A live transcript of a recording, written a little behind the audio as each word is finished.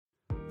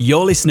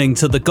You're listening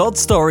to the God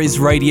Stories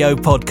Radio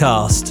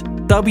podcast.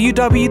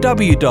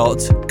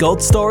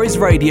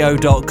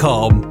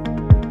 www.godstoriesradio.com.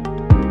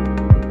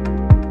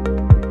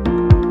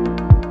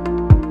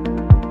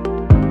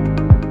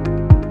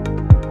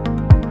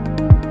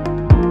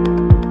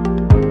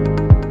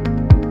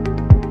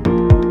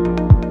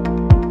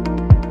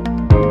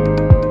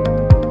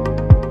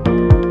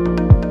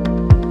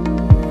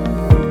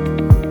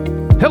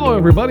 Hello,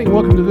 everybody, and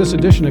welcome to this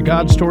edition of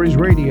God Stories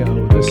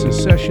Radio. This is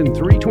session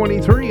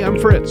 323. I'm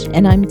Fritz.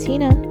 And I'm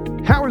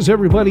Tina. How is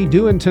everybody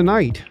doing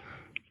tonight?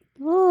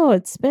 Oh,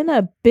 it's been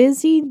a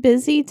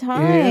busy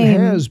time. It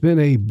has been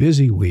a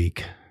busy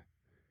week.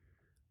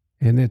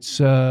 And it's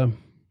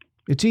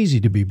easy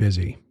to be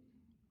busy.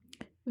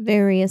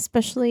 Very,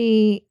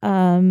 especially,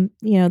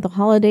 the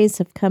holidays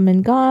have come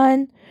and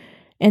gone.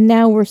 And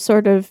now we're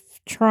sort of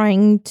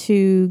trying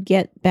to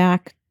get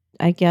back,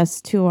 I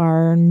guess, to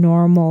our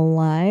normal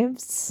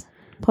lives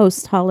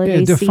post-holiday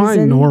season.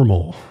 Define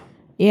normal.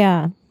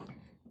 Yeah,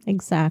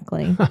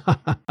 exactly.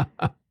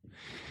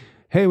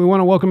 Hey, we want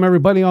to welcome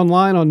everybody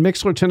online on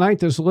Mixlr tonight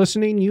that's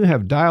listening. You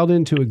have dialed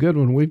into a good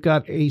one. We've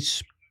got a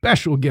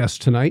special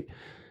guest tonight,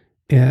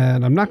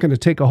 and I'm not going to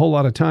take a whole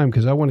lot of time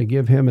because I want to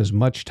give him as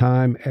much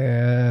time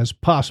as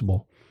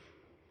possible.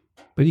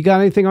 But you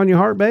got anything on your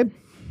heart, babe?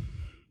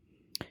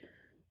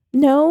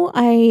 No,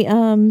 I,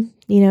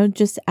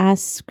 just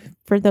ask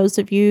for those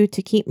of you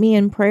to keep me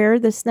in prayer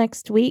this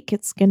next week.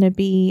 It's going to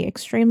be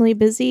extremely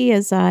busy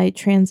as I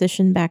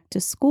transition back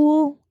to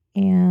school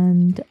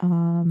and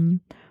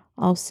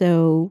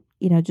also,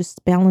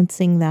 just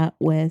balancing that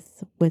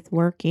with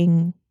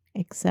working,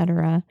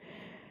 etc.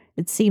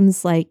 It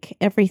seems like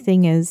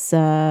everything is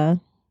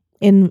in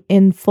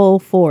full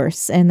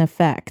force and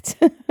effect.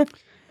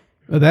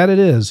 That it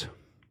is.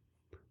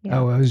 Yeah.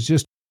 I was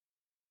just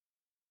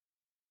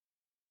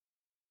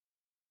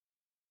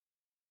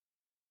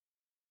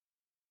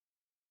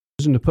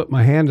to put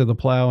my hand to the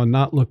plow and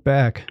not look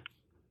back.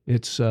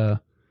 It's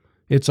on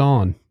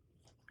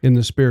in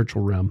the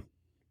spiritual realm.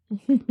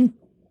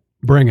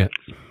 Bring it.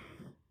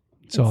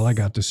 That's all I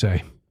got to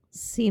say.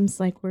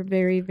 Seems like we're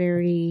very,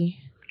 very,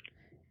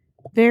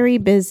 very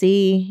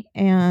busy,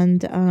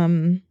 and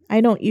I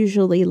don't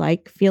usually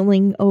like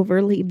feeling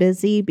overly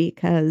busy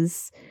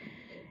because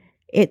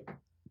it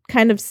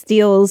kind of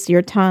steals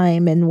your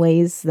time in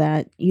ways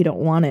that you don't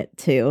want it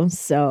to.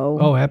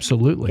 So,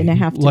 absolutely. Gonna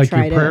have to like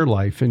try your prayer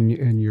life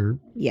and your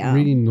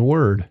reading the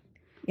Word.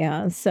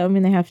 Yeah, so I'm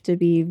going to have to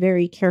be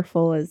very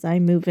careful as I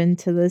move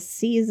into this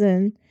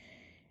season.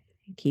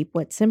 Keep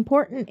what's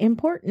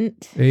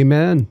important.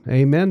 Amen,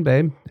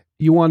 babe.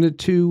 You wanted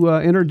to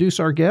introduce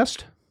our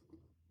guest?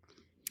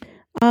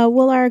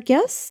 Well, our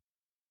guest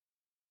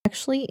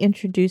actually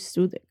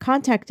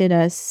contacted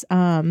us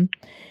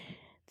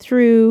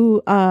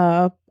through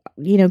God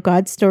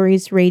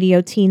Stories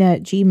Radio Tina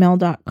at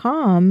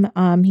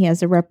gmail.com. He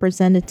has a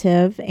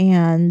representative,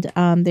 and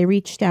they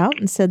reached out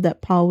and said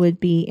that Paul would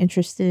be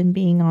interested in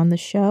being on the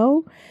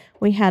show.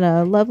 We had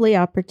a lovely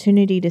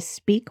opportunity to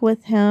speak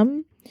with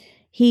him.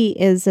 He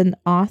is an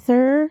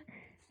author,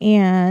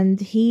 and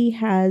he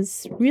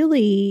has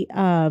really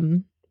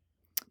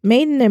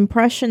made an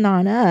impression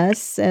on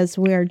us as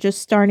we're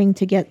just starting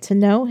to get to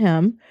know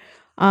him.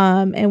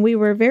 And we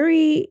were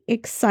very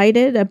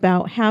excited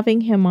about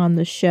having him on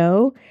the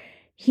show.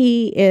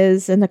 He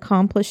is an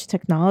accomplished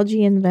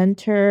technology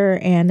inventor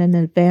and an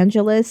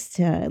evangelist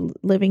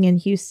living in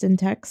Houston,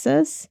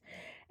 Texas.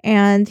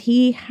 And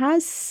he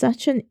has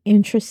such an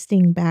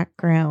interesting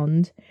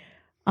background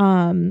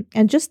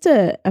and just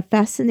a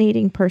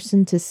fascinating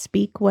person to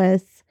speak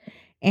with.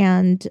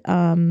 And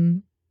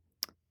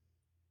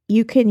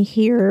you can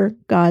hear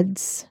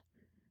God's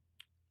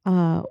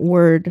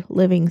word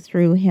living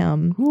through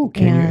him. Ooh,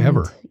 can you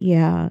ever?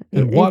 Yeah.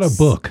 And what a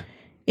book.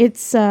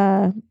 It's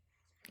a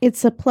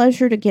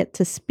pleasure to get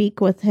to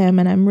speak with him,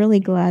 and I'm really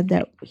glad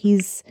that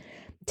he's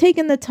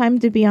taken the time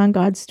to be on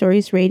God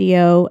Stories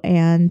Radio,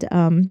 and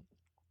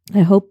I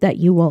hope that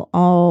you will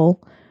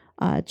all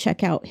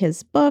check out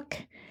his book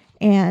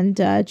and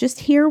just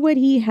hear what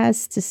he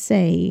has to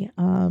say.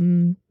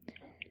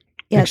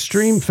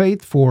 Extreme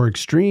Faith for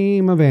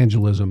Extreme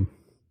Evangelism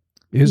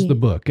is the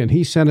book. And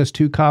he sent us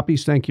 2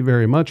 copies. Thank you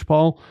very much,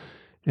 Paul.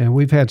 And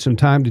we've had some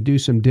time to do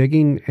some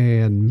digging,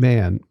 and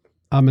man,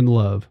 I'm in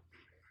love.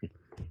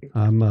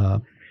 I'm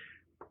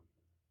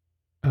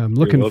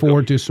looking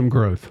forward to some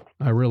growth.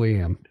 I really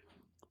am.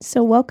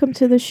 So welcome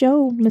to the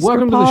show, Mr.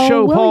 Welcome Paul to the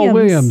show, Williams. Paul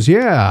Williams.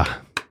 Yeah.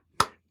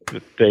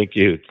 Thank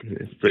you,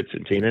 Fritz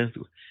and Tina.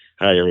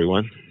 Hi,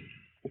 everyone.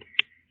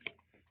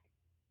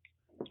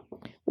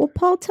 Well,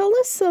 Paul, tell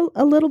us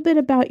a little bit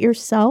about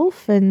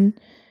yourself and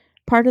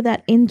part of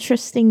that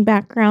interesting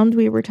background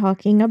we were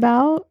talking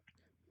about.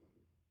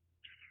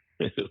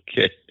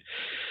 Okay.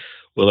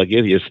 Well, I'll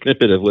give you a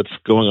snippet of what's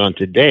going on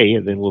today,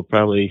 and then we'll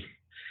probably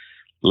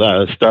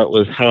start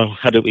with how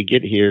did we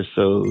get here.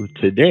 So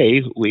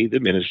today, we,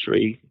 the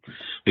ministry,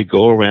 we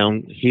go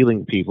around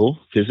healing people,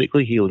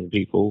 physically healing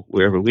people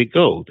wherever we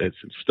go. That's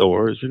in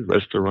stores and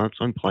restaurants,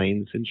 on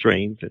planes and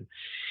trains, and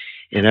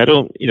And I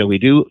don't, we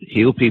do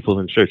heal people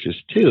in churches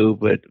too,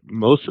 but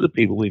most of the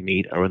people we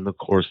meet are in the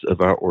course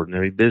of our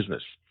ordinary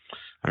business,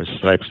 our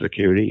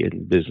cybersecurity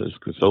and business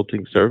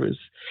consulting service.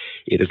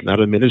 It is not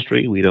a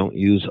ministry. We don't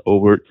use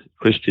overt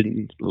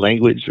Christian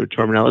language or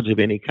terminology of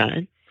any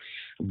kind,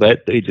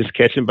 but they just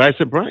catch them by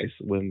surprise.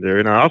 When they're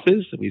in our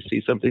office and we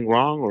see something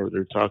wrong, or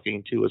they're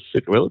talking to a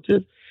sick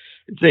relative,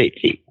 and say,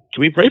 hey,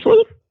 can we pray for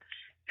them?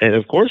 And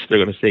of course, they're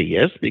going to say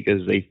yes,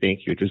 because they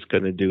think you're just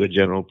going to do a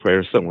general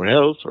prayer somewhere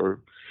else, or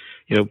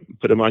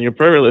put them on your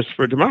prayer list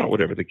for tomorrow,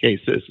 whatever the case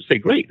is. Say,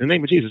 great, in the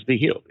name of Jesus, be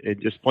healed.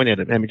 And just point at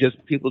them. I mean,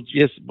 people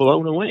just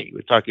blown away.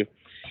 We're talking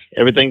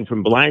everything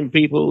from blind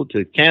people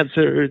to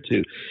cancer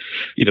to,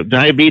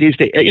 diabetes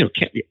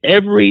to,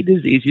 every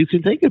disease you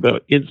can think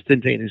about,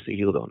 instantaneously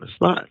healed on the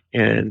spot.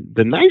 And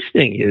the nice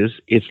thing is,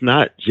 it's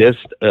not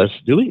just us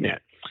doing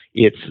that.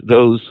 It's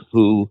those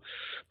who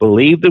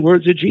believe the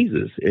words of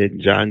Jesus in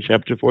John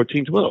chapter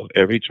 14:12.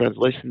 Every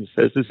translation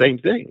says the same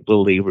thing.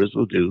 Believers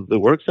will do the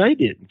works I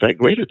did, in fact,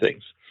 greater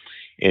things.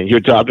 And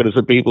you're talking to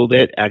some people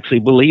that actually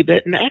believe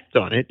that and act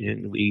on it.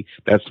 And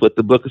that's what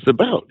the book is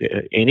about.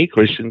 Any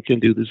Christian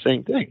can do the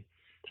same thing.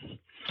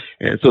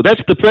 And so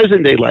that's the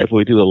present day life.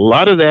 We do a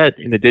lot of that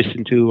in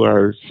addition to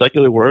our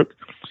secular work,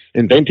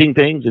 inventing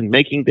things and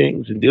making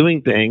things and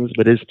doing things,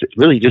 but it's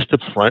really just a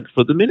front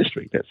for the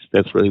ministry.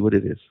 That's really what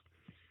it is.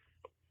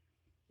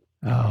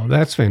 Oh,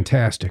 that's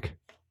fantastic.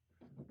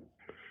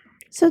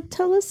 So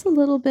tell us a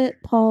little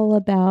bit, Paul,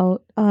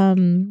 about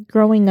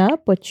growing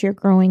up, what your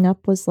growing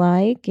up was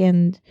like,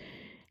 and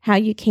how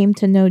you came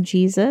to know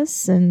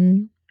Jesus,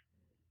 and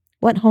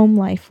what home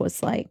life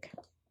was like.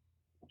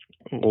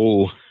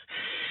 Oh,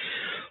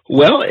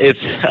 well, it's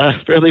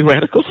fairly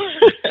radical.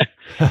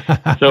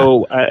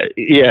 So,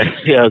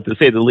 to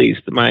say the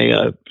least.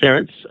 My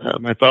parents,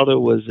 my father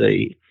was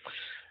a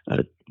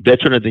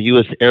veteran of the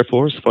U.S. Air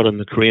Force, fought in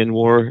the Korean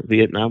War,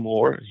 Vietnam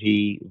War.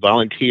 He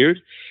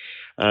volunteered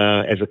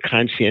as a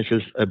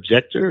conscientious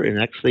objector,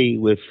 and actually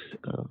with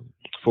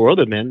 4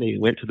 other men, they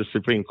went to the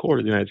Supreme Court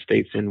of the United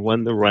States and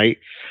won the right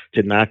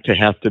to not to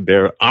have to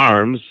bear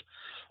arms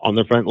on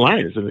the front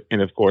lines.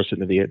 And of course, in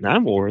the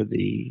Vietnam War,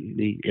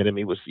 the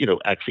enemy was,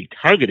 actually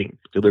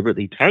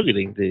deliberately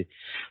targeting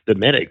the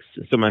medics.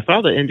 So my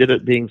father ended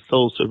up being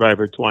sole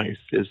survivor twice.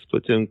 His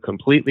platoon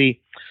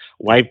completely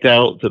wiped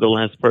out to the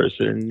last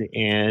person.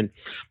 And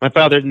my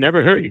father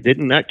never hurt. He did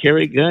not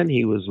carry a gun.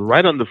 He was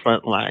right on the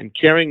front line,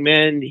 carrying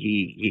men.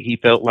 He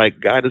felt like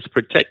God is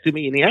protecting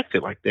me, and he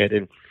acted like that.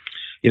 And,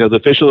 the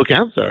official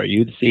accounts are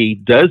you'd see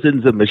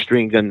dozens of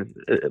machine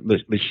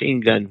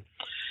gun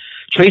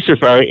tracer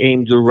fire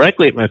aimed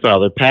directly at my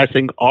father,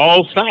 passing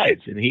all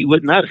sides, and he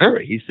would not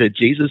hurry. He said,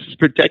 Jesus is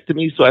protecting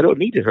me, so I don't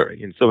need to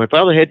hurry. And so my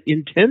father had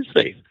intense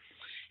faith.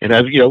 And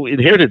I've,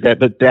 inherited that,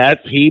 but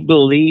he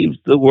believed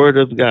the word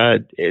of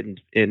God. And,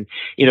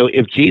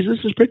 if Jesus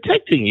is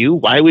protecting you,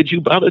 why would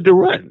you bother to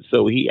run?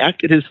 So he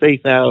acted his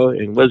faith out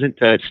and wasn't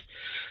touched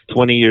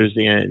 20 years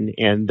in.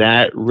 And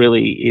that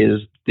really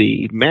is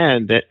the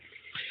man that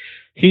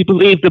he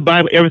believed the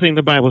Bible, everything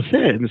the Bible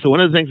said. And so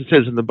one of the things it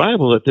says in the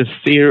Bible that the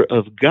fear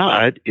of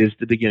God is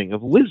the beginning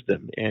of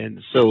wisdom.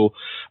 And so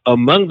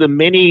among the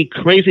many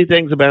crazy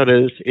things about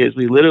us is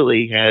we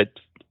literally had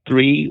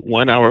 3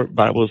 one-hour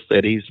Bible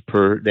studies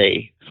per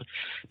day.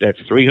 That's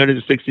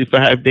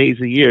 365 days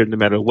a year, no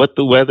matter what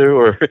the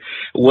weather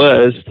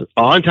was,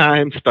 on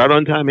time, start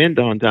on time, end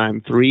on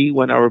time, 3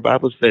 one-hour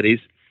Bible studies.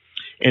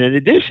 And in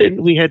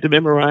addition, we had to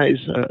memorize,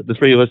 the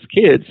 3 of us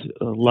kids,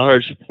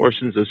 large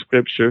portions of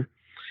Scripture.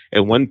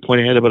 At one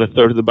point, I had about a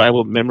third of the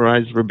Bible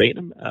memorized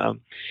verbatim.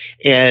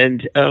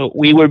 And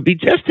we would be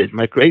tested.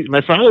 My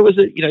father was,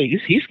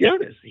 he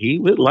scared us. He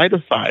would light a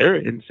fire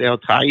and say, I'll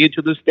tie you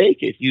to the stake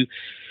if you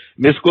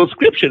misquote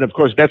Scripture. And of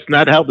course, that's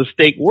not how the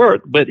stake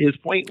worked. But his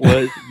point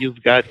was,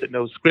 you've got to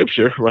know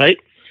Scripture, right?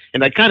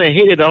 And I kind of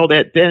hated all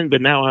that then,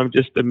 but now I'm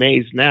just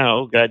amazed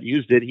now. God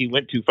used it. He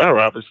went too far,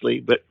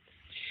 obviously.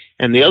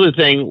 And the other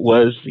thing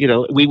was,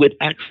 we would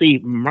actually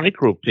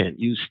micropen,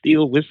 use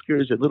steel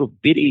whiskers and little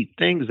bitty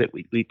things that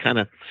we kind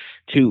of,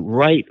 to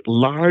write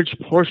large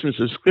portions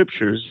of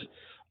scriptures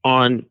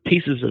on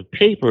pieces of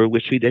paper,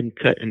 which we then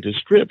cut into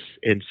strips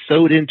and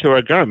sewed into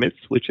our garments,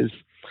 which is,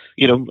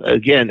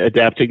 again,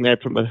 adapting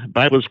that from a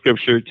Bible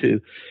scripture to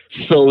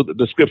sew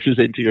the scriptures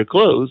into your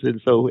clothes.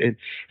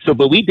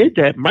 But we did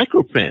that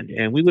microprint,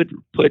 and we would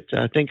put,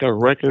 I think our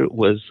record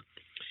was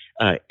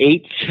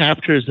 8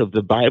 chapters of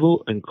the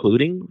Bible,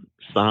 including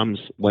Psalms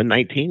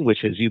 119,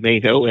 which, as you may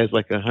know, has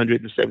like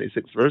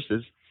 176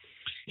 verses.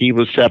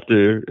 Hebrews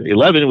chapter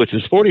 11, which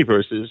is 40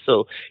 verses.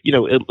 So,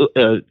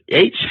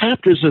 8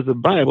 chapters of the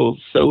Bible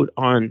sewed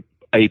on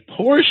a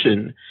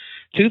portion,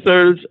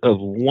 2/3 of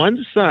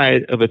one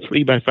side of a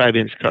 3x5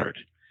 inch card.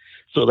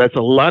 So that's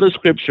a lot of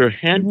scripture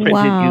hand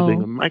printed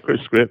using a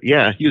microscript.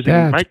 Yeah,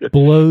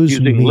 blows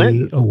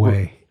me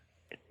away.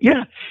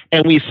 Yeah,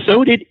 and we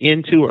sewed it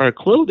into our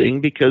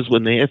clothing because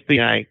when the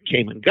FBI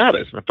came and got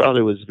us, my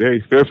father was very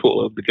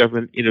fearful of the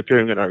government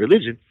interfering in our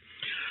religion.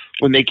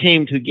 When they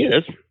came to get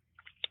us,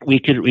 we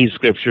could read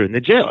scripture in the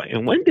jail.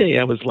 And one day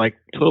I was like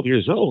 12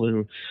 years old,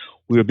 and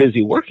we were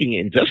busy working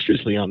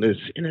industriously on this,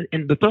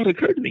 and the thought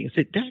occurred to me. I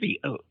said, Daddy,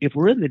 if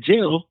we're in the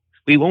jail,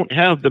 we won't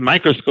have the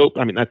microscope.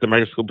 I mean, not the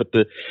microscope, but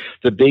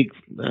the big,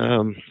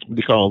 what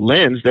we call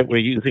lens that we're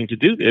using to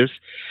do this.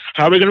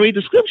 How are we going to read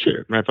the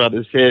scripture? My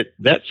father said,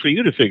 that's for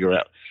you to figure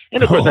out.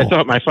 And of course, I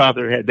thought my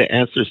father had the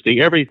answers to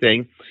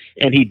everything,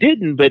 and he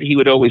didn't, but he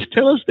would always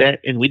tell us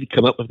that, and we'd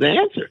come up with the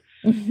answer.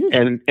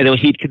 And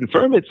he'd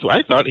confirm it. So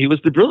I thought he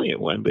was the brilliant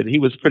one, but he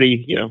was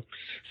pretty,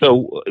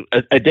 So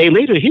a day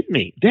later, it hit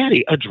me,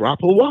 Daddy, a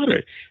drop of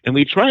water. And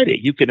we tried it.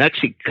 You can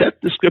actually cut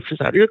the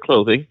scriptures out of your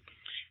clothing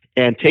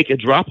and take a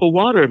drop of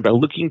water, and by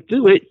looking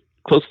through it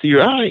close to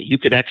your eye, you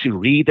could actually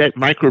read that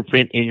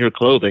microprint in your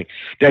clothing.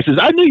 Dad says,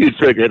 I knew you'd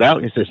figure it out.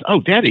 And he says,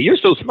 oh, Daddy, you're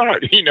so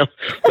smart,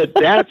 But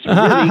that's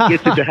really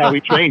gets into how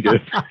we trained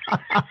us.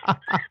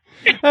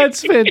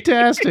 That's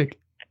fantastic.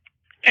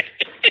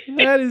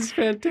 That is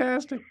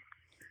fantastic.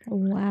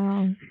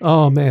 Wow.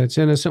 Oh, man, it's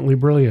innocently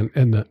brilliant,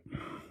 isn't it?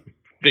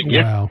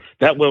 Yeah, wow.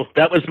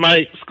 That was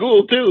my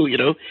school,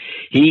 too,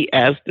 He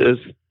asked us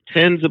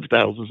tens of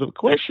thousands of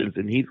questions,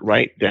 and he'd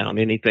write down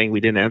anything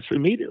we didn't answer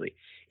immediately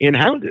and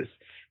hound us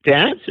to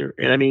answer.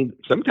 And I mean,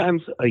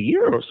 sometimes a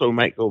year or so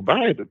might go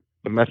by, but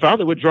my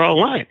father would draw a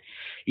line.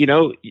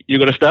 You're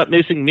going to stop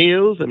missing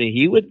meals. I mean,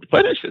 he would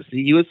punish us.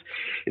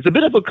 It's a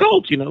bit of a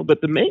cult,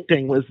 but the main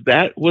thing was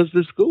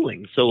the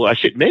schooling. So I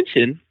should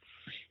mention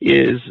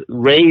we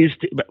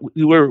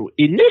were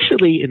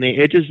initially in the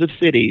edges of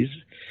cities,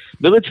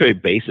 military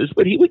bases,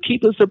 but he would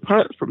keep us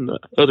apart from the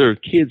other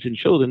kids and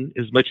children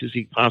as much as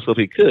he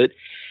possibly could.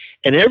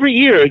 And every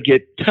year it'd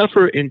get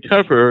tougher and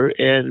tougher.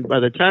 And by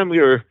the time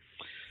we were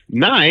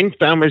 9,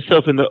 found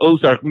myself in the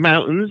Ozark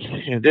Mountains,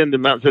 and then the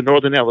mountains of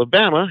northern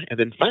Alabama. And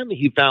then finally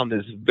he found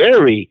this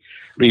very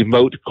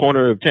remote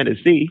corner of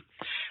Tennessee.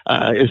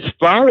 As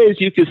far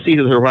as you could see,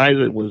 the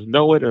horizon was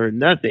nowhere or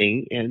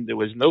nothing, and there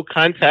was no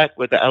contact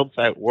with the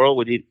outside world.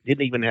 We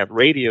didn't even have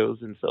radios,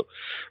 and so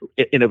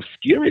in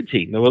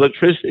obscurity, no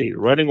electricity,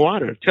 running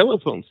water,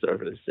 telephone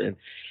service, and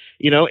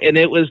and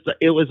it was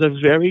a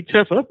very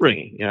tough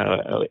upbringing.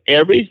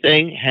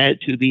 Everything had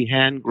to be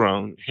hand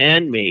grown,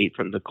 handmade,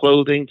 from the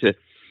clothing to,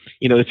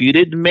 if you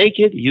didn't make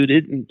it,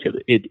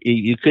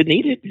 you couldn't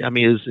eat it. I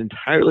mean, it was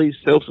entirely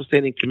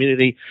self-sustaining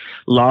community,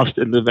 lost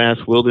in the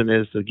vast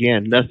wilderness.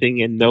 Again,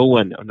 nothing and no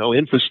one, no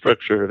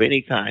infrastructure of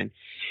any kind.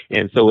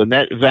 And so in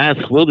that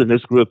vast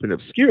wilderness, grew up in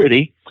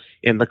obscurity.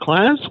 And the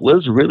class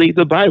was really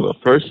the Bible,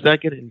 first,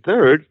 second, and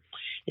third,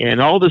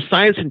 and all the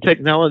science and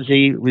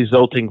technology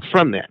resulting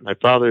from that. My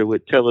father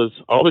would tell us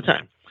all the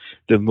time,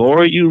 the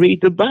more you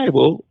read the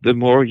Bible, the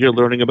more you're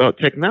learning about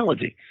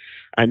technology.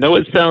 I know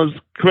it sounds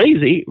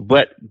crazy,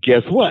 but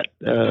guess what?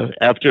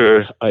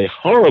 After a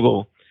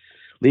horrible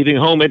leaving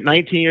home at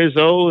 19 years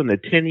old and a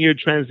 10-year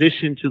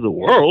transition to the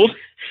world,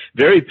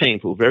 very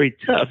painful, very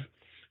tough,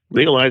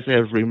 realized I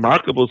have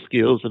remarkable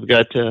skills. I've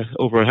got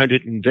over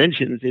 100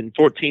 inventions in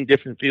 14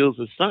 different fields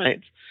of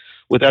science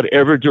without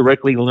ever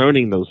directly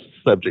learning those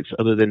subjects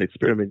other than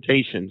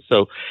experimentation.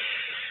 So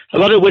a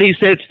lot of what he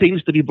said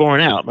seems to be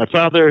borne out. My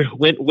father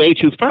went way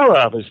too far,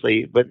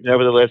 obviously, but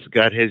nevertheless,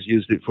 God has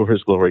used it for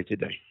his glory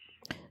today.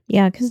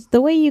 Yeah, because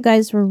the way you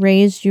guys were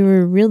raised, you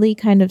were really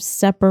kind of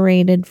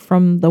separated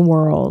from the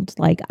world,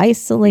 like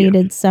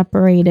isolated,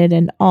 separated,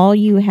 and all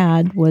you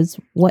had was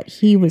what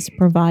he was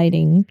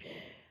providing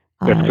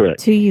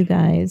to you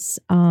guys,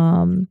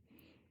 and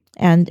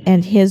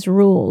his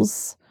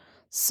rules.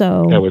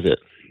 So that was it.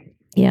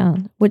 Yeah,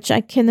 which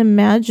I can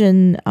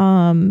imagine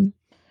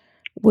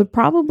would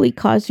probably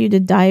cause you to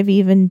dive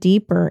even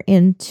deeper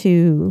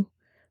into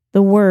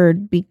the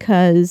word,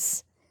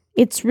 because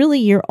it's really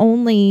your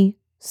only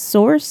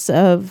source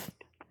of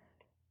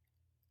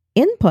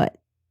input,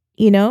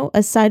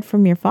 aside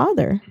from your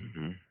father.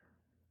 Mm-hmm.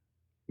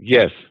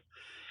 Yes.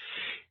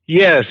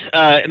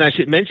 And I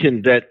should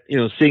mention that,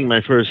 seeing my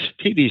first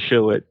TV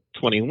show at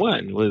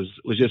 21 was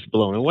just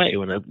blown away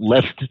when I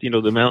left,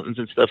 the mountains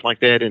and stuff like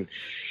that. And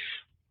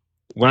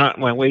went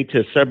my way to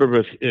a suburb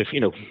of,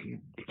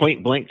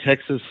 Point Blank,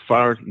 Texas,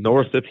 far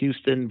north of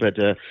Houston. But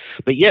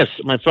yes,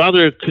 my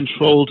father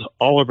controlled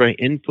all of our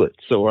input.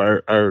 So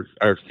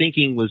our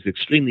thinking was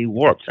extremely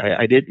warped.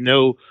 I didn't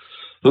know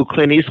who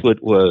Clint Eastwood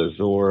was,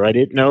 or I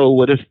didn't know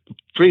what a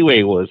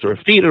freeway was, or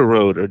a feeder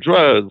road, or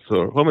drugs,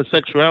 or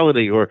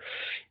homosexuality, or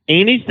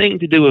anything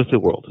to do with the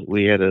world.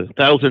 We had a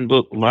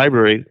 1,000-book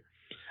library,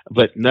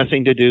 but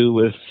nothing to do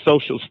with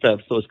social stuff.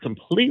 So it's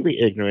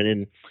completely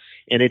ignorant.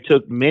 And it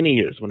took many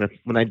years.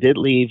 When I did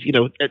leave,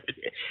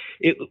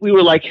 we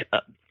were like,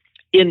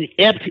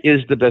 inept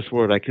is the best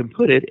word I can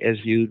put it, as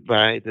viewed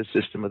by the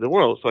system of the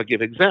world. So I'll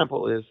give an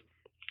example is,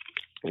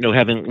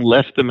 having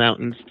left the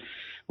mountains,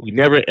 we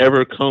never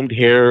ever combed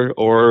hair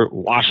or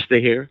washed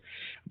the hair,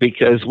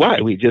 because why?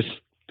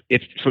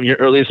 If from your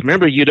earliest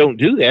memory you don't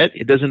do that,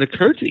 it doesn't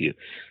occur to you.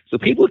 So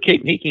people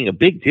kept making a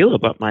big deal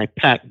about my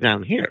packed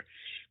down hair.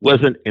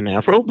 Wasn't an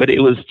afro, but it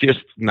was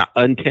just not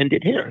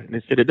untended hair. And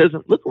they said, it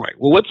doesn't look right.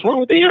 Well, what's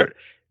wrong with the hair?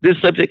 This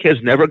subject has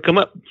never come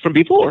up from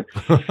before.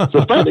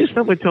 So finally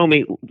someone told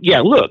me,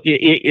 yeah, look,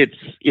 it's,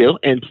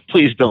 and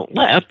please don't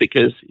laugh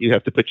because you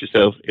have to put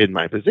yourself in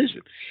my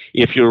position.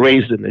 If you're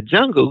raised in the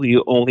jungle,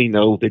 you only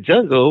know the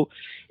jungle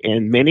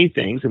and many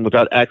things, and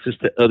without access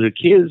to other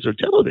kids or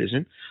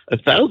television,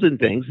 1,000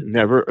 things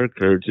never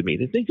occurred to me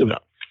to think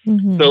about.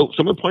 Mm-hmm. So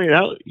someone pointed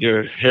out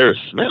your hair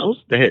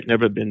smells. That had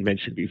never been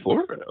mentioned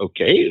before.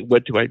 Okay,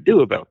 what do I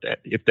do about that?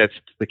 If that's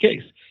the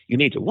case, you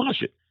need to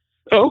wash it.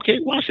 Oh, okay,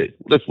 wash it.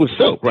 With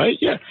soap, right?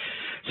 Yeah.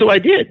 So I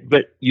did,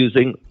 but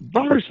using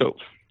bar soap,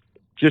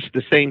 just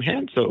the same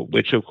hand soap,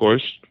 which of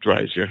course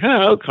dries your hair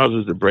out,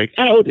 causes it to break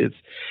out.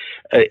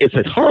 It's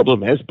a horrible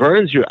mess,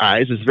 burns your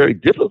eyes. It's very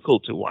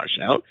difficult to wash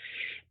out.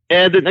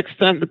 And the next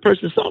time the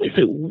person saw me,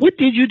 said, "What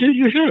did you do to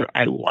your hair?"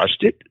 I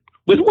washed it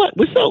with what?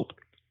 With soap.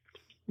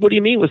 What do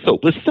you mean with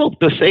soap? With soap,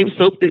 the same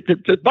soap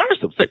that bar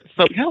soap.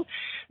 Hell,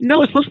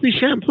 no, it's supposed to be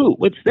shampoo.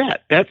 What's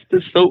that? That's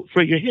the soap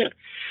for your hair.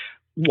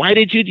 Why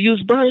did you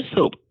use bar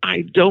soap?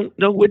 I don't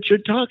know what you're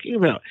talking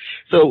about.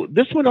 So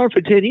this went on for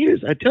 10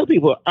 years. I tell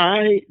people,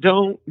 I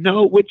don't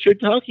know what you're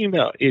talking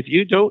about. If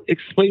you don't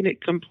explain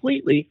it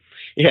completely,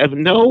 you have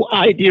no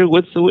idea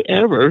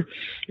whatsoever.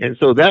 And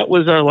so that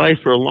was our life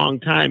for a long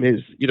time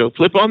is,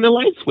 flip on the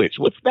light switch.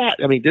 What's that?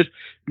 I mean, there's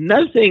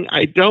nothing.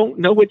 I don't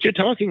know what you're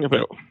talking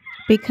about.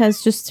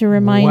 Because just to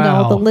remind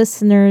all the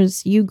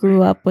listeners, you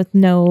grew up with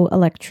no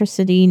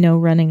electricity, no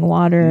running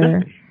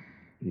water.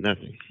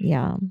 Nothing.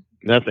 Yeah.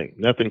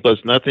 Nothing plus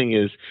nothing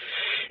is,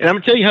 and I'm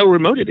going to tell you how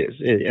remote it is.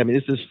 I mean,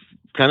 this is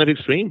kind of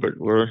extreme, but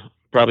we're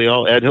probably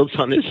all adults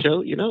on this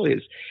show,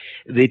 is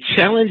the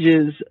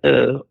challenges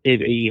of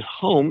a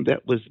home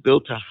that was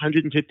built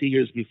 150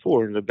 years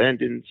before, an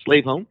abandoned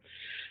slave home,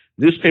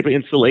 newspaper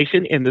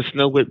insulation, and the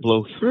snow would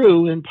blow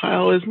through and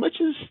pile as much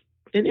as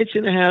 1.5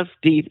 inches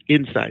deep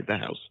inside the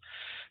house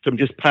from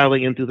just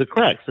piling in through the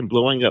cracks and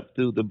blowing up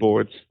through the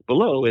boards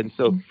below. And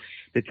so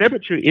the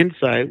temperature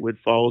inside would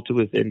fall to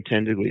within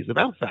 10 degrees of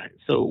outside.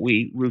 So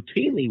we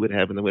routinely would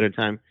have in the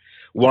wintertime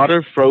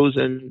water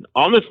frozen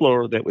on the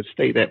floor that would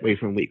stay that way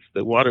for weeks.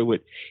 The water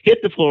would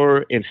hit the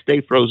floor and stay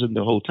frozen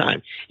the whole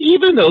time,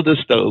 even though the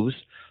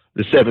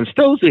 7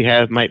 stoves we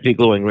have might be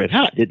glowing red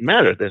hot. Didn't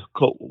matter. The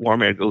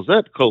warm air goes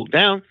up, cold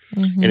down,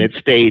 and it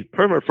stayed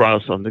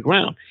permafrost on the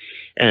ground.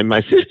 And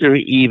my sister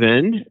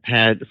even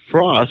had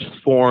frost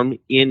form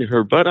in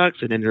her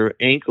buttocks and in her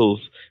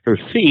ankles, her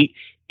feet,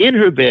 in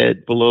her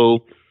bed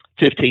below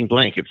 15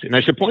 blankets. And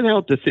I should point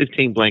out the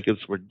 15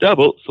 blankets were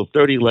double, so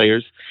 30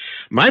 layers.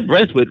 My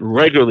breath would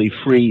regularly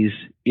freeze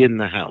in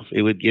the house.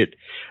 It would get,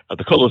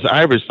 the coldest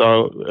I ever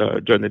saw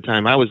during the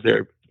time I was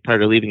there, prior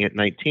to leaving at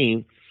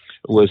 19,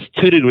 was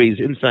 2 degrees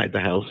inside the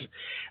house.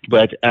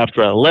 But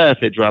after I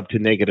left, it dropped to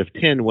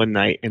 -10 one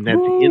night, and that's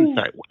the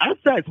inside.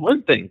 Outside's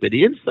one thing, but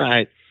the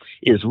inside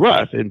is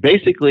rough. And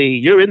basically,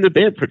 you're in the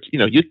bed for,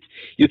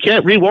 you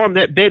can't rewarm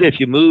that bed if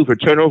you move or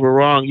turn over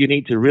wrong. You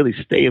need to really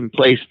stay in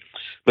place,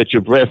 but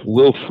your breath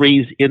will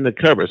freeze in the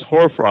covers.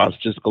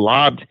 Hoarfrost just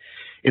globbed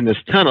in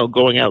this tunnel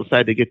going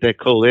outside to get that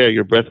cold air.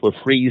 Your breath will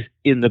freeze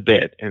in the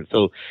bed. And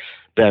so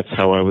that's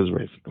how I was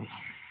raised.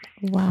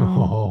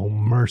 Wow. Oh,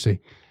 mercy.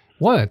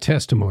 What a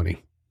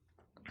testimony.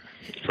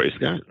 Praise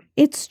God.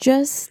 It's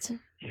just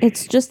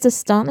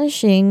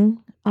astonishing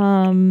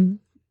to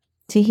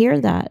hear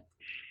that.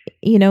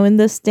 In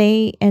this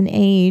day and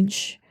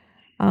age,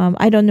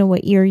 I don't know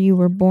what year you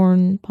were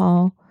born,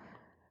 Paul,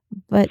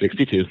 but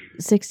 62.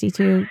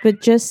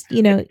 But just,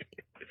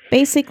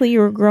 basically you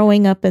were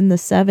growing up in the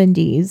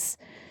 70s,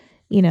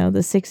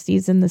 the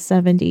 60s and the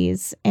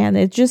 70s. And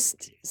it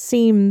just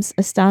seems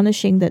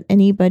astonishing that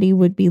anybody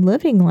would be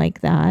living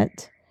like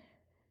that,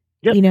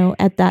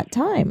 at that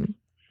time.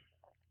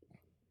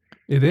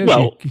 It is.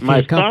 Well, you my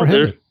can't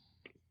comprehend it.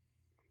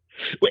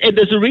 And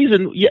there's a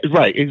reason,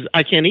 right,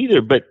 I can't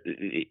either, but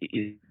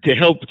to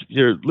help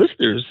your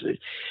listeners,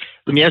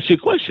 let me ask you a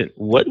question.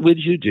 What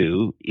would you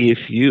do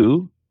if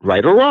you,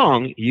 right or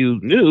wrong, you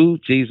knew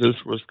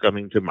Jesus was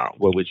coming tomorrow?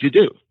 What would you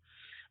do?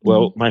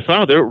 Well, my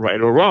father, right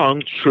or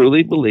wrong,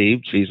 truly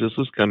believed Jesus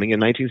was coming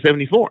in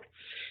 1974.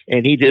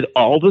 And he did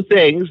all the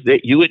things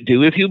that you would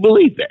do if you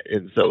believed that.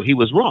 And so he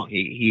was wrong.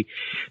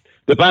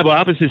 The Bible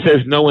obviously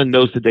says no one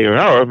knows the day or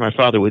hour. My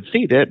father would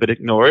see that, but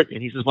ignore it.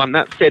 And he says, well, I'm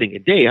not setting a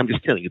day. I'm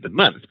just telling you the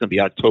month. It's going to be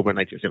October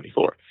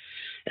 1974.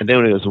 And then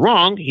when it was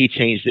wrong, he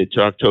changed it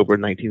to October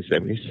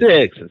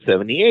 1976 and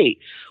 78.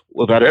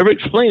 Without ever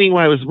explaining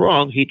why it was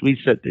wrong, he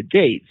reset the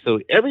date.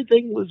 So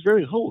everything was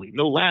very holy.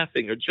 No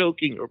laughing or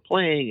joking or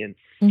playing and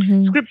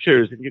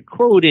scriptures, and you're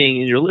quoting,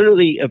 and you're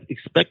literally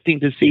expecting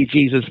to see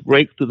Jesus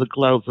break through the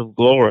clouds of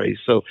glory.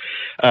 So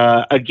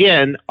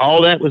again,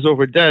 all that was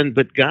overdone,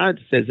 but God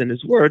says in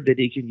his word that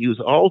he can use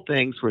all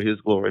things for his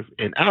glory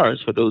and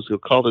ours for those who are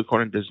called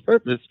according to his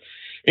purpose.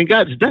 And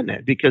God's done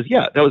that because,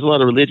 that was a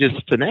lot of religious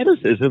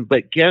fanaticism,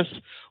 but guess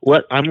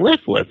what I'm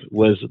left with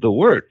was the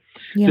word.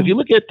 Yeah. So if you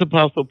look at the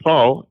Apostle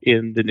Paul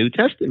in the New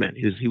Testament,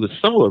 he was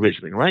Saul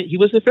originally, right? He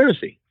was a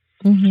Pharisee.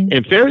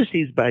 And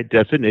Pharisees, by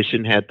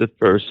definition, had the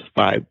first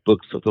 5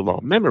 books of the law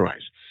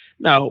memorized.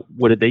 Now,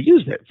 what did they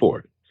use that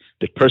for?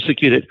 that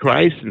persecuted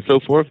Christ and so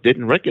forth,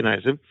 didn't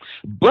recognize him.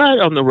 But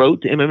on the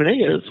road to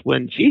Emmaus,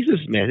 when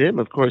Jesus met him,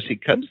 of course, he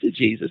comes to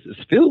Jesus, is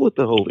filled with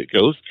the Holy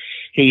Ghost.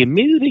 He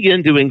immediately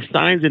began doing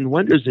signs and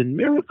wonders and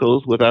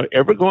miracles without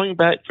ever going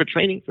back for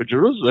training for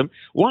Jerusalem.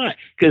 Why?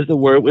 Because the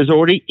word was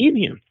already in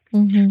him.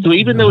 Mm-hmm. So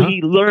even though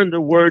he learned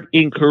the word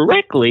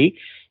incorrectly,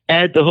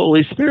 add the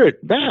Holy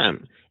Spirit,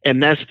 bam.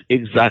 And that's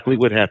exactly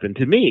what happened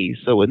to me.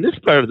 So in this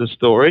part of the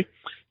story,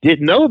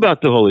 didn't know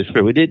about the Holy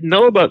Spirit. We didn't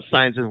know about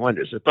signs and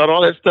wonders. I thought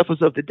all that stuff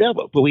was of the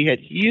devil. But we had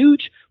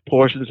huge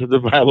portions of the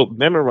Bible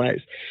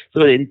memorized.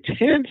 So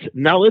intense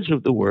knowledge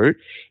of the word,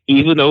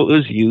 even though it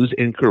was used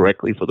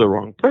incorrectly for the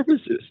wrong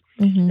purposes.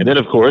 Mm-hmm. And then,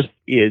 of course,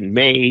 in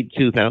May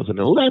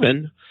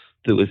 2011,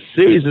 through a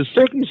series of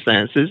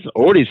circumstances,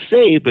 already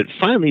saved, but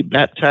finally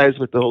baptized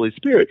with the Holy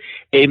Spirit,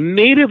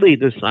 immediately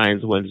the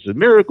signs, wonders, and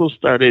miracles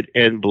started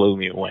and blew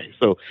me away.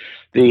 So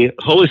the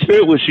Holy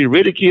Spirit, which she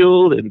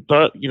ridiculed and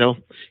thought,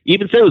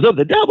 even said it was of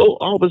the devil,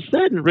 all of a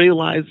sudden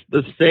realized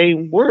the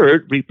same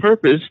word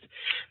repurposed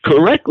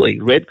correctly,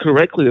 read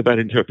correctly without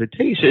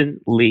interpretation,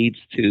 leads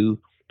to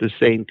the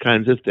same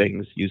kinds of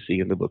things you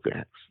see in the book of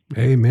Acts.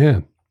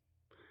 Amen.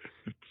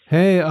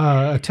 Hey,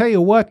 I tell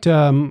you what,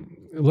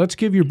 let's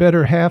give your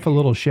better half a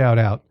little shout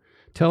out.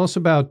 Tell us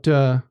about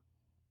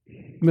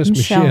Miss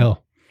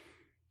Michelle.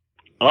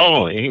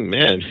 Oh,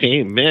 amen.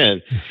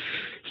 Amen.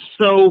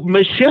 So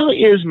Michelle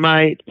is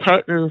my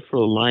partner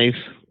for life,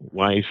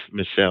 wife,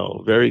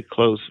 Michelle. Very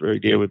close, very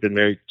dear. We've been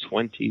married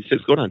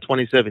 26, going on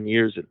 27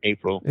 years in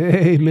April.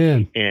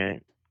 Amen.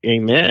 And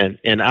amen.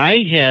 And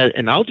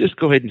I'll just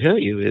go ahead and tell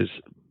you, is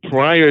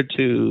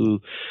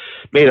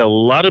made a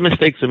lot of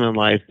mistakes in my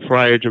life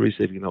prior to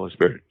receiving the Holy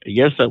Spirit.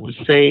 Yes, I was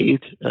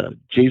saved.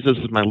 Jesus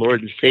is my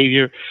Lord and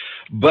Savior.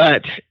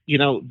 But,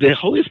 the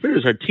Holy Spirit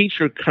is our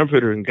teacher,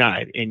 comforter, and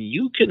guide. And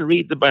you can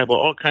read the Bible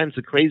all kinds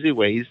of crazy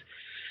ways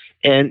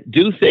and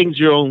do things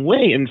your own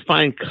way and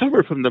find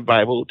cover from the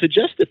Bible to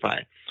justify.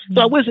 Mm-hmm.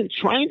 So I wasn't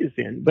trying to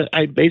sin, but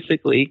I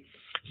basically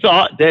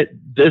thought that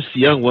this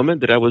young woman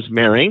that I was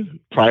marrying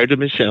prior to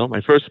Michelle,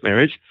 my first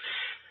marriage,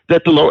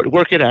 that the Lord would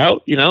work it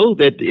out,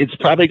 that it's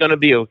probably going to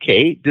be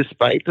okay,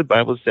 despite the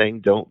Bible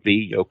saying don't be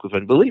yoked with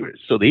unbelievers.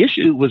 So the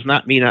issue was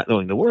not me not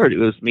knowing the word. It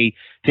was me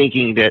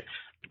thinking that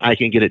I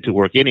can get it to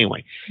work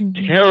anyway.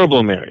 Mm-hmm.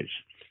 Terrible marriage.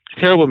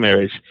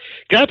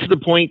 Got to the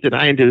point that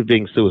I ended up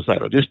being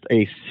suicidal. Just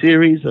a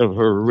series of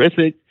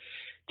horrific,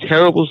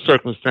 terrible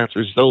circumstances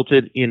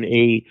resulted in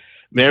a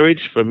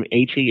marriage from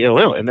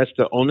HELL. And that's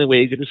the only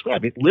way you can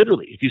describe it.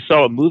 Literally, if you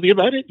saw a movie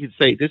about it, you'd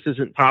say, this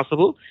isn't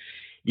possible.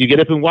 You get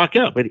up and walk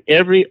out. But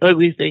every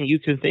ugly thing you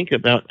can think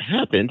about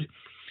happened.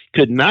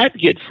 Could not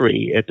get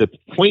free at the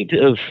point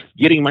of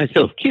getting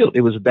myself killed.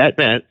 It was that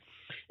bad.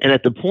 And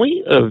at the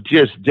point of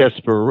just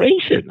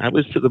desperation, I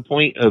was to the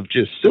point of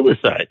just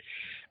suicide.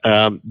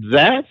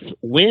 That's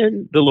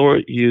when the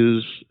Lord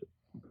used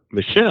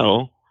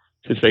Michelle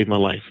to save my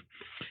life.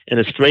 In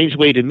a strange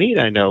way to meet,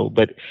 I know.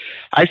 But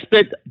I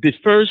spent the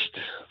first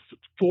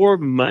 4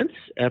 months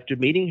after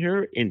meeting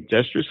her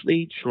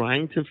industriously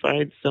trying to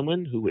find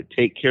someone who would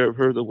take care of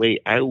her the way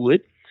I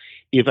would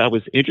if I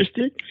was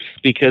interested,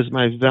 because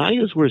my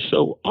values were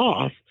so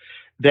off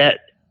that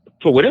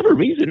for whatever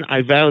reason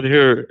I valued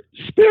her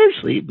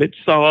spiritually but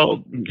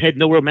had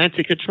no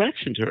romantic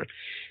attraction to her.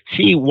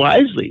 She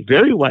wisely,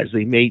 very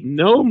wisely, made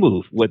no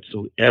move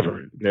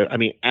whatsoever. I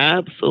mean,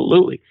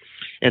 absolutely.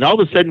 And all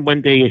of a sudden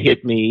one day it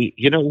hit me,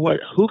 you know what,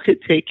 who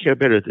could take care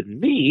better than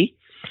me?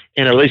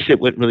 And our relationship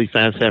went really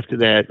fast after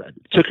that. I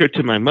took her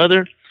to my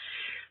mother,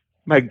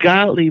 my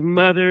godly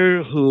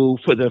mother, who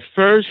for the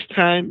first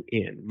time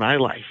in my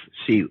life,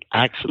 she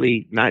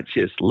actually not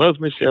just loved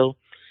Michelle.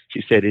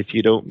 She said, if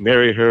you don't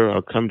marry her,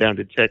 I'll come down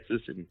to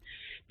Texas and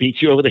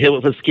beat you over the head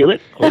with a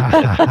skillet.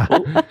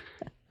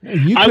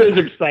 I was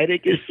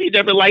excited because she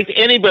never liked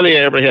anybody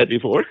I ever had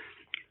before.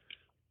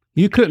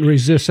 You couldn't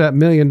resist that $1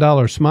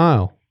 million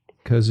smile.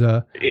 Because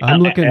I'm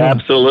looking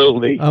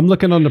absolutely. I'm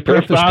looking on the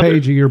preface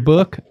page of your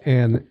book,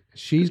 and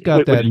she's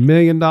got that $1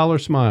 million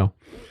smile.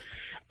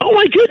 Oh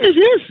my goodness,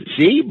 yes.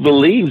 She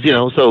believes,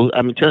 so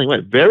I'm telling you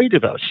what, very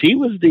devout. She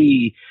was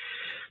the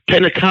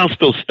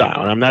Pentecostal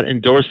style. I'm not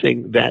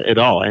endorsing that at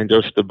all. I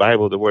endorse the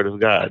Bible, the Word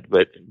of God.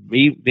 But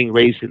me being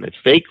raised in a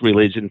fake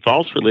religion,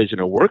 false religion,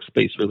 or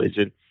works-based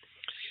religion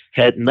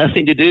had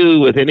nothing to do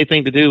with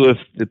anything to do with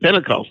the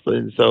Pentecostal.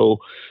 And so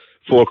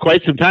for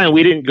quite some time,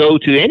 we didn't go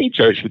to any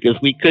church because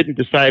we couldn't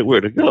decide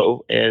where to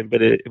go.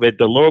 But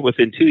the Lord,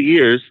 within 2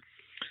 years,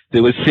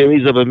 there was a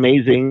series of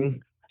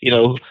amazing,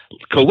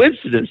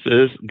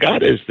 coincidences.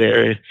 God is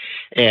there.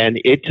 And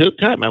it took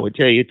time. I would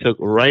tell you, it took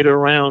right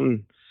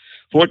around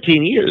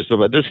 14 years. So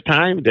by this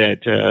time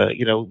that,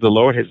 the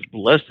Lord has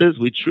blessed us,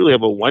 we truly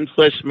have a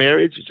one-flesh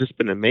marriage. It's just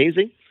been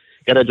amazing.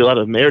 Got to do a lot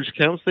of marriage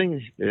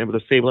counseling, been able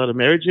to save a lot of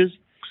marriages.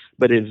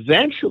 But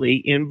eventually,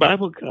 in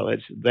Bible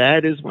college,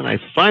 that is when I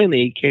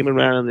finally came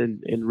around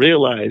and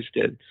realized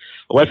that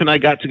my wife and I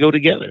got to go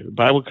together.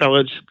 Bible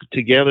college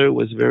together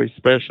was very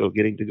special,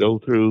 getting to go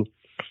through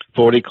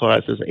 40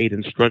 classes, 8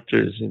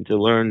 instructors, and to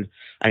learn.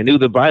 I knew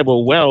the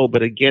Bible well,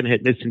 but again,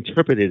 had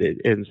misinterpreted it.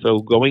 And so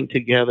going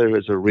together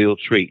is a real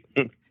treat.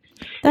 That's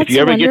if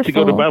you ever wonderful. get to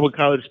go to Bible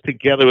college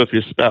together with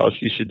your spouse,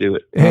 you should do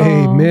it.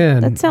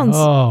 Amen. That sounds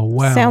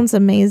sounds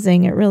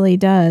amazing. It really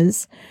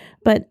does.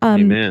 But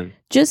Amen.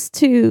 just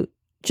to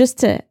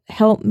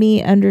help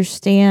me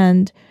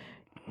understand,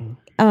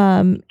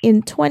 in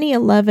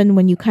 2011,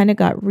 when you kind of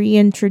got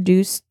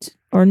reintroduced,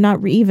 or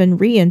not even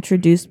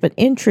reintroduced, but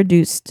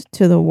introduced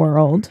to the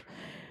world,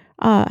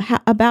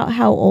 about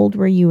how old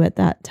were you at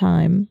that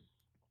time?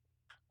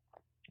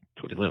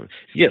 2011.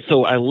 Yeah,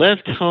 so I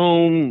left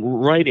home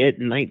right at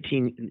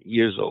 19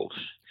 years old.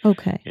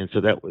 Okay. And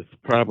so that was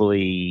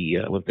probably,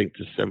 I think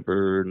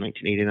December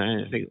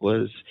 1989, I think it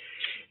was.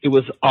 It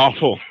was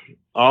awful,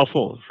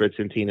 Fritz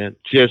and Tina,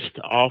 just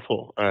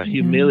awful,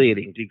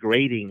 humiliating,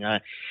 degrading.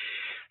 I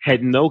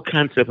had no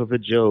concept of a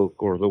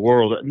joke or the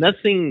world,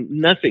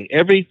 nothing,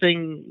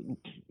 everything,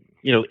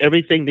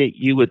 everything that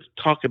you would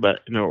talk about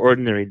in an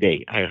ordinary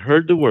day. I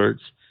heard the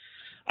words,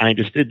 I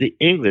understood the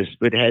English,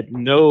 but had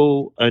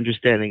no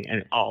understanding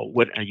at all.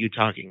 What are you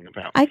talking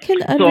about? I can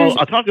So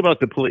I'll talk about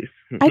the police.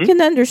 I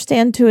can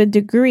understand to a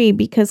degree,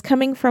 because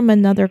coming from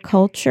another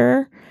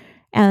culture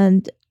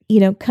and,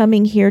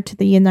 coming here to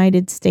the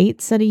United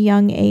States at a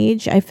young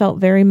age, I felt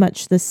very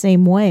much the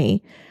same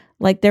way.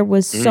 Like there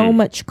was so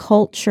much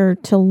culture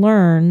to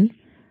learn,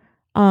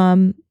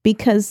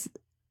 because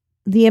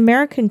the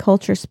American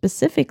culture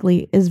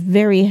specifically is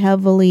very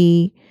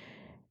heavily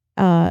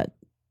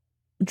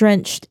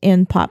drenched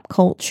in pop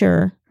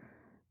culture,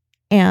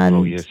 and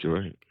oh yes, you're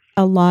right.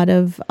 a lot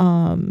of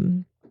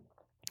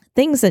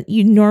things that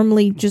you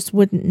normally just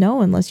wouldn't know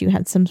unless you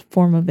had some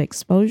form of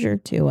exposure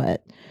to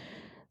it.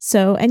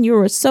 So, and you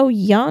were so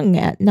young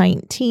at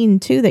 19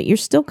 too, that you're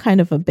still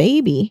kind of a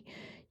baby,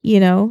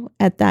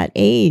 at that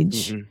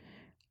age.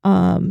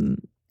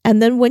 And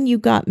then when you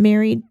got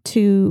married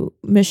to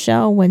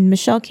Michelle, when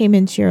Michelle came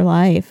into your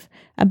life,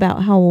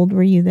 about how old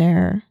were you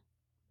there?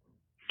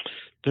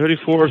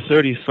 34,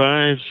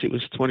 35. She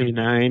was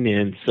 29.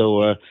 And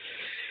so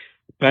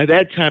by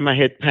that time I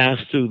had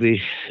passed through the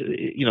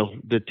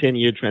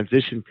 10-year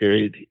transition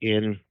period.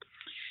 And,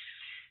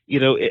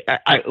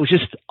 I was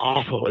just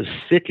awful. I was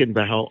sickened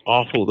by how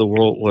awful the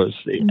world was.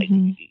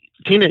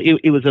 Tina,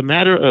 it was a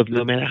matter of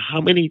no matter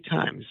how many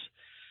times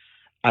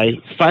I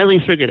finally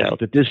figured out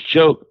that this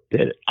joke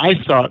that I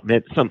thought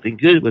meant something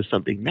good was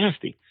something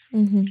nasty.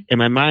 And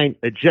my mind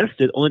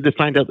adjusted only to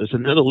find out there's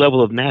another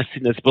level of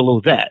nastiness below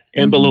that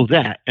and below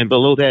that and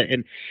below that.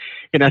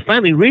 And I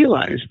finally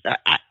realized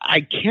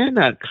I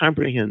cannot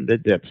comprehend the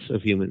depths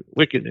of human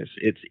wickedness.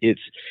 It's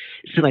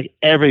like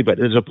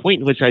everybody, there's a point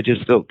in which I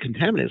just felt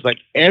contaminated. It's like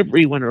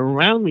everyone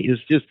around me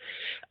is just,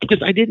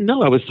 because I didn't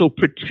know, I was so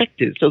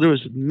protected. So there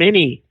was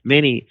many,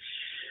 many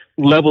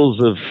levels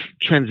of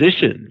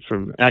transition,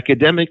 from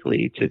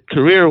academically to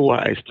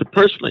career-wise to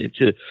personally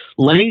to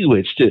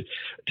language to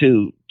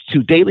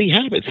daily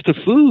habits, to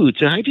food,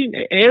 to hygiene,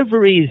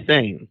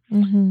 everything.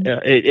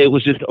 It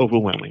was just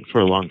overwhelming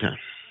for a long time.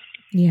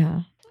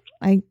 Yeah.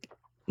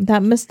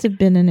 That must have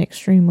been an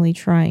extremely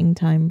trying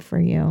time for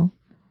you.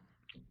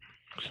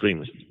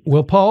 Extremely.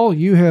 Well, Paul,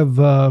 you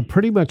have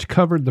pretty much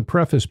covered the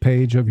preface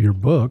page of your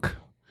book.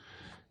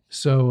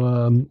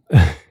 So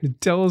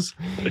tell us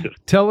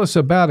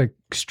about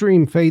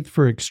Extreme Faith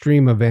for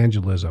Extreme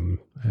Evangelism,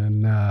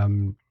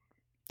 and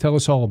tell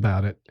us all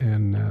about it,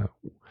 and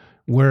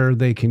where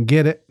they can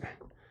get it,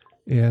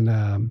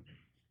 and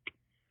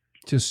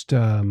just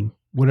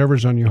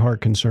whatever's on your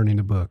heart concerning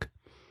the book.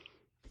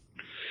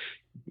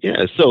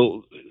 Yeah,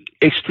 so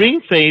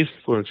Extreme Faith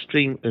for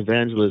Extreme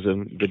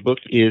Evangelism, the book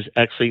is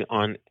actually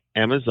on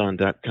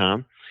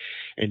Amazon.com,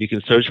 and you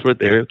can search for it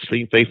there,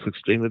 Extreme Faith for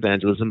Extreme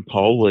Evangelism,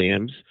 Paul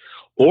Williams,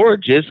 or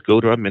just go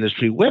to our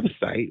ministry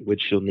website,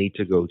 which you'll need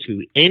to go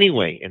to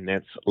anyway, and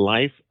that's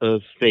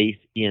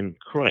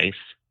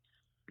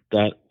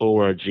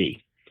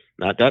lifeoffaithinchrist.org.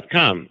 Not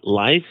 .com,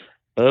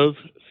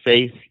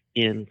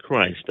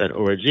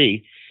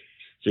 lifeoffaithinchrist.org.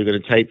 So you're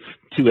going to type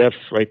 2 F's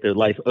right there,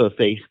 Life of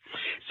Faith.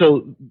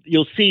 So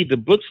you'll see the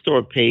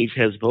bookstore page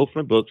has both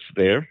my books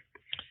there.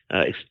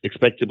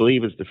 Expect to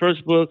Believe is the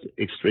first book.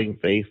 Extreme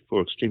Faith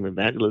for Extreme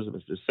Evangelism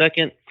is the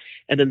second.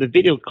 And then the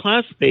video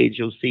class page,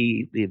 you'll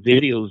see the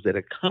videos that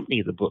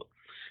accompany the book.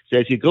 So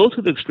as you go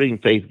through the Extreme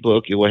Faith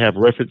book, you will have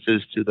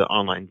references to the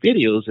online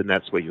videos, and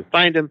that's where you'll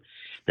find them.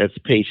 That's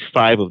page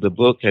 5 of the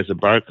book, has a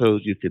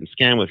barcode you can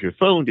scan with your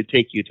phone to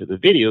take you to the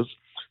videos,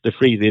 the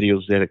free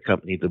videos that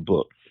accompany the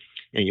book.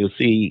 And you'll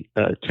see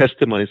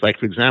testimonies like,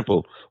 for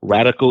example,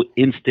 radical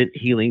instant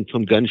healing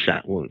from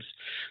gunshot wounds.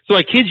 So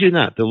I kid you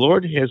not, the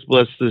Lord has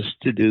blessed us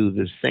to do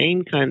the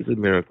same kinds of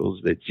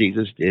miracles that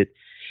Jesus did.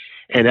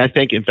 And I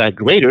think, in fact,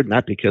 greater,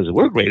 not because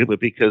we're greater,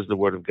 but because the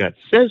Word of God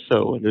says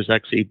so. And there's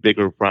actually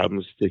bigger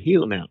problems to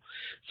heal now.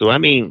 So, I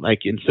mean,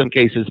 like in some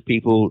cases,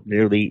 people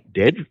nearly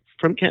dead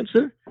from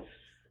cancer,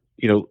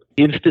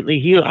 instantly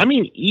healed. I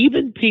mean,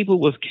 even people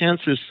with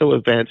cancer so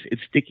advanced,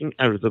 it's sticking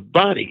out of the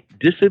body,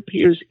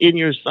 disappears in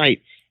your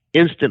sight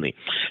instantly.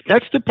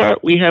 That's the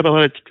part we have a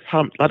lot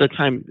of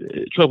time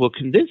trouble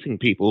convincing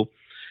people.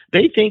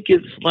 They think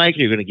it's like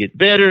you're going to get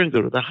better and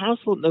go to the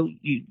hospital. No,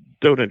 you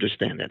don't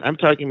understand that. I'm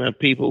talking about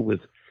people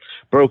with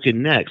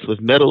broken necks,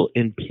 with metal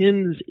and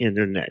pins in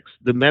their necks.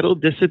 The metal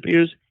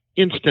disappears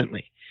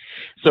instantly.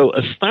 So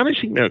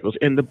astonishing miracles.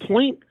 And the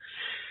point,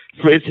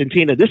 Fritz and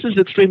Tina, this is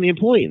extremely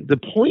important. The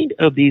point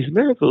of these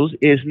miracles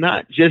is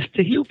not just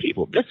to heal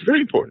people. That's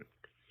very important.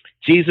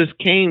 Jesus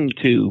came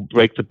to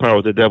break the power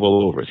of the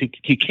devil over us.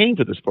 He came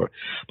for this part.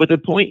 But the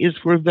point is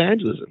for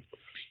evangelism.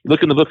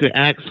 Look in the book of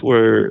Acts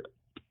where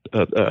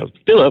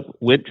Philip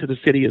went to the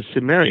city of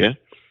Samaria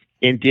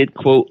and did,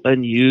 quote,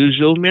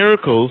 unusual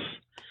miracles.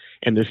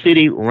 And the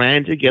city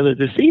ran together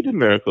to see the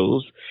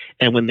miracles.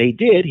 And when they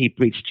did, he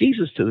preached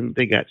Jesus to them.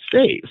 They got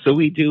saved. So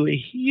we do a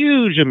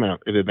huge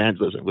amount of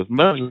evangelism with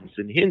Muslims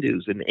and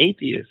Hindus and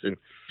atheists.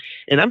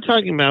 And I'm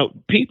talking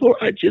about people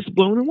are just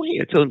blown away.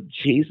 I tell them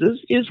Jesus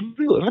is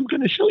real. And I'm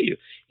going to show you.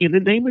 In the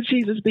name of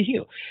Jesus, be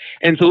healed.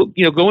 And so,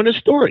 go in a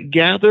store,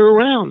 gather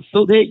around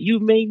so that you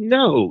may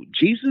know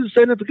Jesus,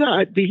 Son of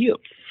God, be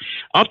healed.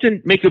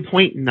 Often make a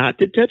point not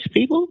to touch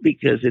people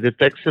because it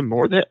affects them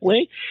more that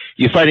way.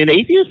 You find an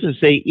atheist and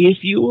say,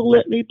 if you will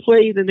let me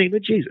pray in the name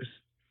of Jesus.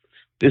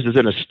 This is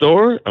in a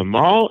store, a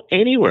mall,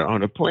 anywhere,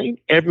 on a plane,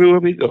 everywhere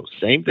we go.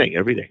 Same thing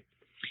every day.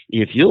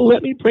 If you'll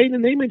let me pray in the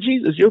name of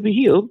Jesus, you'll be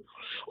healed.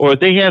 Or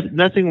if they have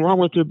nothing wrong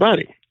with their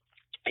body.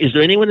 Is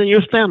there anyone in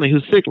your family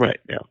who's sick right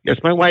now? Yes,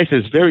 my wife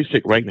is very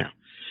sick right now.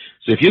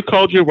 So if you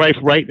called your wife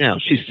right now,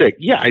 she's sick.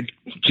 Yeah, I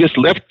just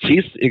left.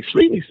 She's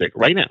extremely sick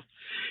right now.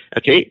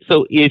 Okay,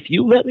 so if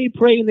you let me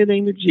pray in the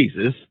name of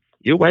Jesus,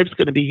 your wife's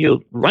going to be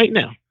healed right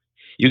now.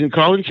 You can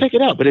call and check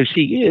it out. But if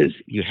she is,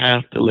 you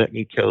have to let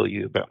me tell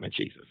you about my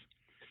Jesus.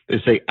 They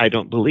say, I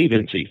don't believe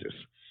in Jesus.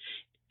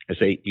 I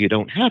say, you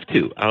don't have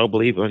to. I'll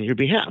believe on your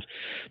behalf.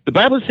 The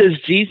Bible says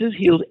Jesus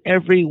healed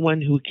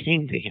everyone who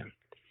came to him.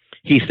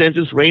 He sends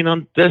his rain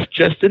on the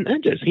just and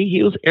unjust. He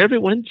heals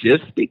everyone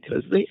just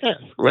because they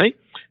ask, right?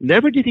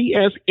 Never did he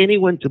ask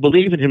anyone to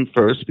believe in him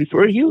first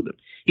before he healed them.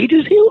 He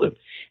just healed them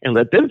and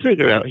let them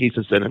figure out he's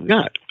the Son of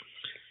God.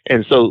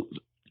 And so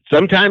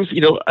sometimes,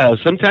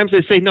 sometimes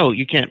they say, no,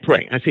 you can't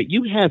pray. I say,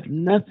 you have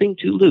nothing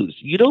to lose.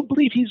 You don't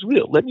believe he's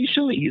real. Let me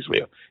show you he's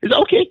real. It's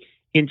okay.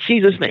 In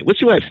Jesus' name.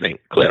 What's your wife's name?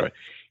 Clara.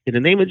 In the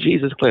name of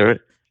Jesus, Clara,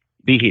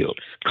 be healed.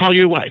 Call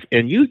your wife.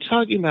 And you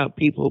talking about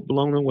people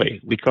blown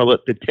away. We call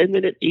it the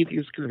 10-minute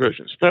atheist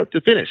conversion, start to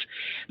finish.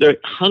 They're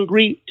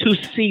hungry to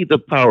see the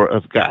power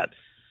of God.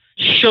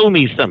 Show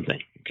me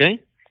something,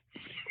 okay?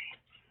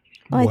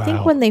 Well, I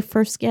think when they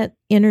first get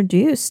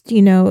introduced,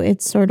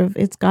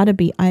 it's got to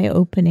be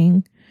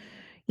eye-opening,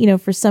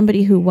 for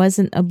somebody who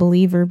wasn't a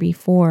believer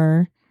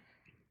before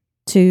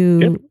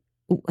to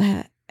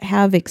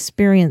have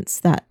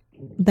experienced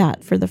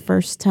that for the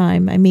first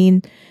time. I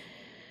mean,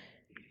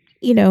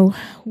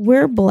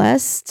 we're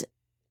blessed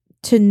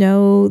to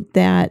know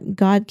that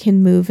God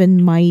can move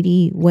in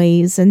mighty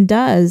ways and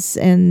does.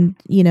 And,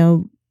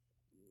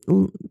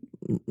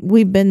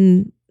 we've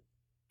been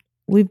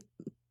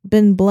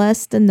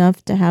blessed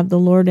enough to have the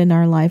Lord in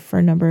our life for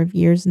a number of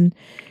years and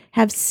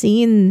have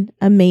seen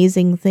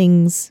amazing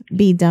things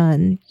be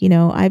done.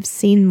 I've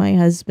seen my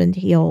husband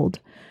healed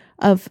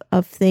of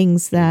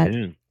things that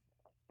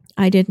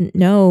I didn't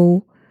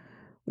know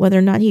whether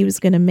or not he was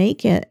going to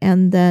make it.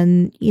 And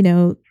then,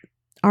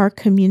 our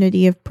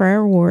community of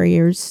prayer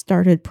warriors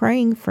started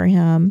praying for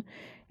him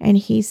and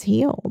he's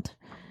healed.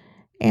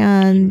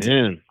 And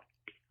Amen.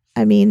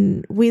 I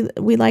mean, we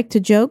like to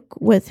joke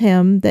with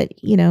him that,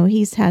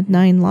 he's had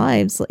 9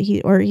 lives.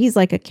 He's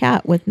like a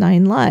cat with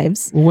 9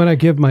 lives. Well, when I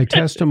give my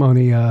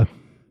testimony, I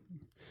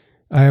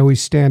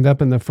always stand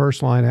up and the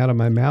first line out of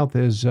my mouth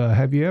is,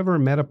 have you ever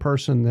met a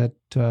person that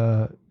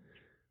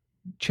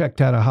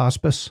checked out of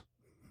hospice?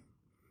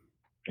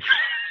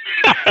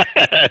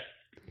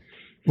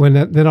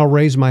 Then I'll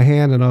raise my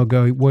hand and I'll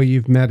go, well,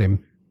 you've met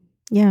him.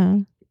 Yeah.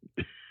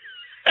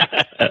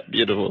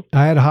 Beautiful.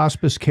 I had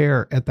hospice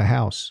care at the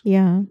house.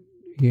 Yeah.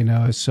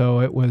 So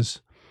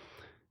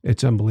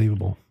it's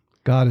unbelievable.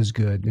 God is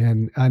good.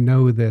 And I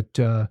know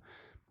that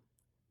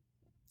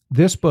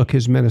this book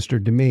has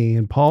ministered to me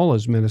and Paul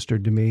has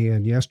ministered to me.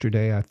 And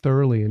yesterday I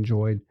thoroughly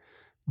enjoyed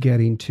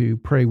getting to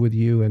pray with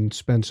you and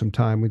spend some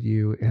time with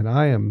you. And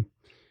I am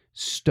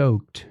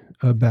stoked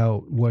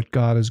about what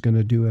God is going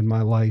to do in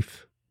my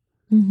life.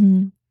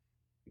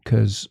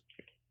 Because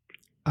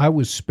I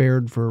was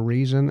spared for a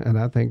reason, and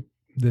I think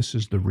this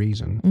is the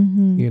reason.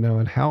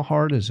 And how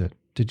hard is it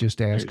to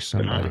just ask Praise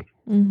somebody?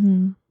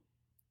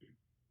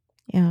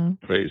 Yeah.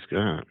 Praise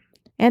God.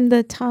 And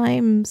the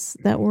times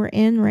that we're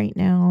in right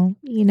now,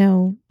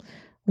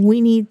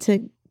 we need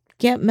to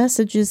get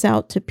messages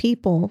out to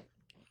people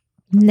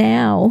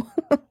now.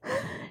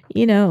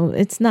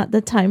 It's not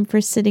the time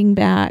for sitting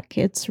back.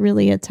 It's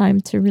really a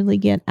time to really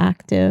get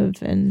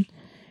active and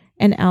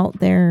out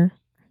there.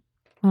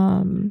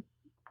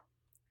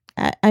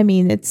 I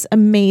mean, it's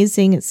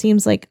amazing. It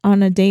seems like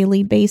on a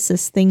daily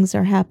basis, things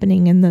are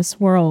happening in this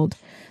world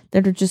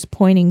that are just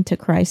pointing to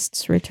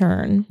Christ's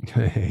return.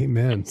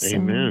 Amen. So,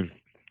 Amen.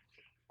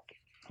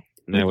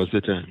 Now was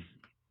the time.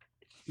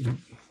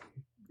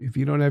 If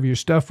you don't have your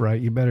stuff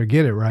right, you better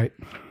get it right.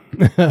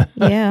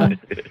 Yeah.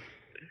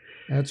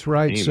 That's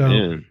right.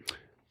 Amen. So,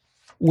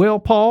 well,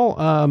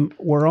 Paul,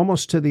 we're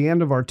almost to the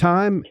end of our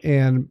time,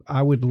 and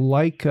I would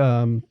like,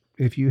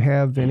 if you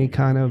have any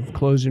kind of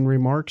closing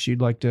remarks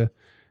you'd like to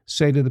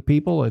say to the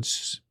people.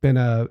 It's been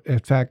in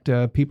fact,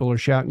 people are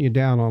shouting you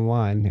down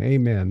online.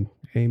 Amen.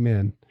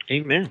 Amen.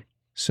 Amen.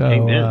 So,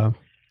 Amen.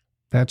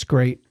 that's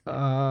great.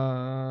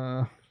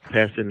 Pass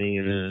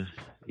any,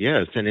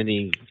 send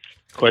any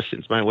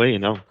questions my way,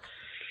 and I'll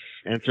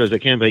answer as I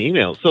can by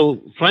email.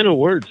 So, final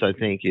words, I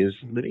think, is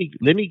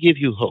let me give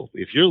you hope.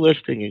 If you're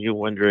listening and you're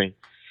wondering,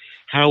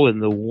 how in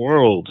the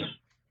world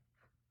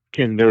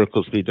can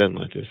miracles be done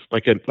like this?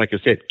 Like I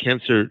said,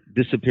 cancer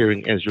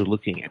disappearing as you're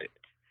looking at it.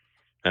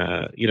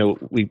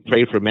 We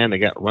prayed for a man that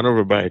got run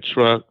over by a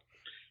truck.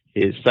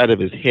 His side of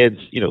his head's,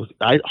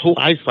 whole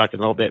eye socket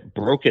and all that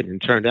broken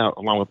and turned out,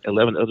 along with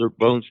 11 other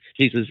bones.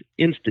 Jesus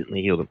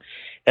instantly healed him.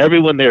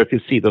 Everyone there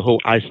could see the whole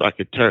eye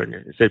socket turn.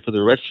 And said, for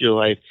the rest of your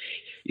life,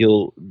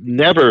 you'll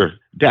never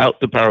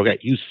doubt the power of God.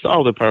 You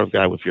saw the power of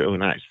God with your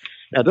own eyes.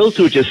 Now, those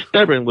who are just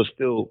stubborn will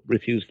still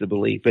refuse to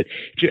believe. But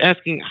if you're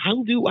asking,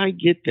 how do I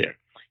get there?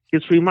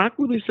 It's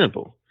remarkably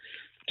simple.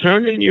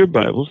 Turn in your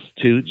Bibles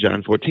to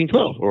John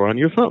 14:12, or on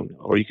your phone,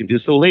 or you can do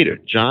so later.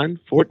 John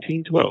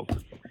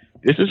 14:12.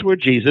 This is where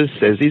Jesus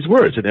says these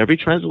words, and every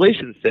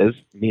translation says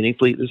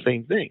meaningfully the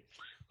same thing.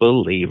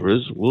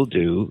 Believers will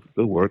do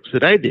the works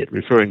that I did,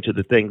 referring to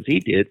the things he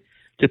did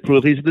to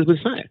prove he's the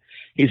Messiah.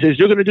 He says,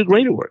 you're going to do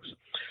greater works.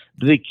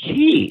 The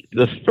key,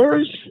 the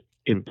first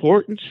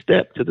important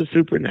step to the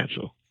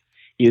supernatural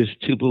is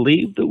to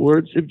believe the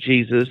words of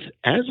Jesus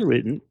as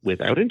written,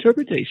 without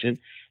interpretation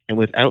and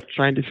without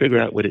trying to figure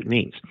out what it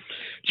means.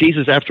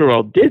 Jesus, after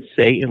all, did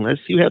say, unless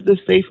you have the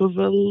faith of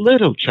a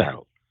little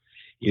child,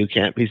 you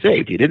can't be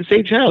saved. He didn't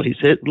say child, he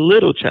said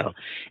little child.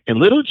 And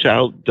little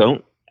child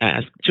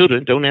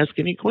children don't ask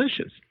any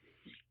questions.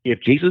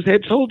 If Jesus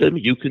had told them,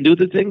 you can do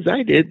the things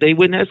I did, they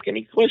wouldn't ask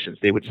any questions.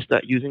 They would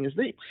start using his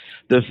name.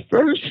 The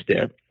first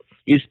step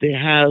is to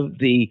have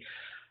the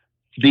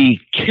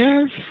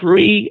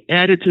carefree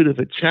attitude of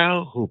a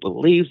child who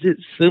believes it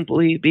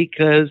simply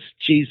because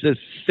Jesus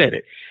said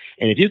it.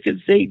 And if you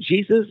can say,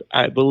 Jesus,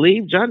 I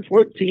believe John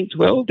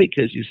 14:12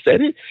 because you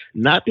said it,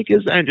 not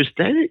because I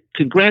understand it,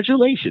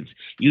 congratulations.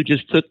 You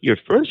just took your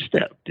first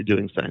step to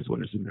doing signs,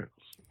 wonders, and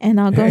miracles. And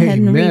I'll go ahead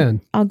and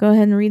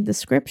read the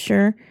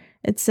scripture.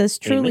 It says,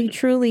 truly, Amen.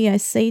 truly, I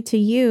say to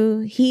you,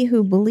 he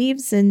who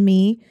believes in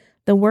me,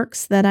 the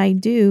works that I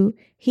do,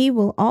 he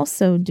will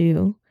also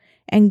do,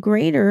 and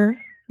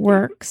greater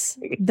works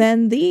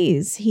than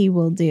these he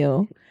will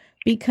do,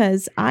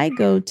 because I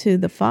go to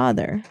the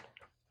Father.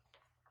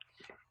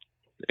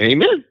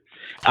 Amen.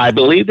 I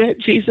believe that,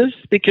 Jesus,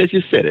 because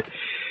you said it.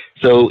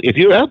 So if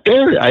you're out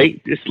there,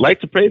 I just like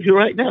to pray for you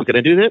right now. Can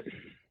I do that?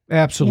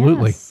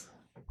 Absolutely. Yes.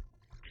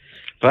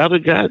 Father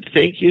God,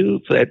 thank you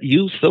that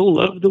you so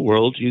loved the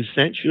world, you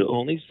sent your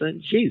only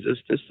son, Jesus,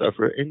 to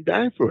suffer and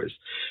die for us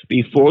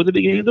before the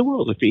beginning of the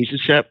world.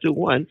 Ephesians chapter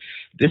 1,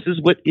 this is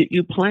what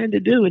you planned to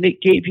do, and it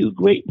gave you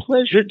great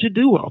pleasure to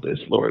do all this,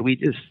 Lord. We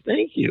just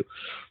thank you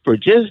for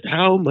just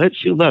how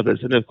much you love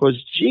us. And, of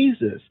course,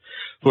 Jesus,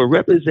 for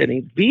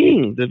representing,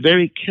 being the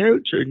very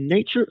character and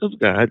nature of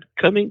God,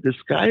 coming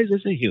disguised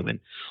as a human,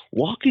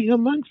 walking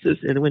amongst us.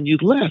 And when you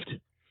left,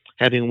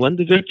 having won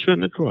the victory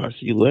on the cross,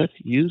 you left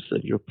use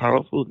of your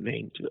powerful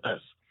name to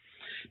us.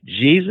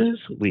 Jesus,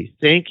 we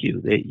thank you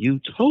that you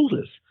told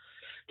us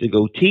to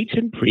go teach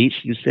and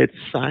preach. You said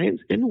signs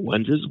and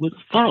wonders would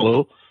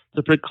follow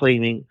the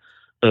proclaiming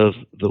of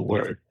the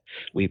word.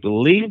 We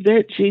believe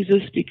that,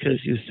 Jesus,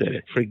 because you said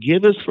it.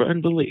 Forgive us for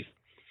unbelief.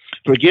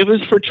 Forgive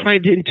us for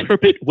trying to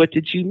interpret what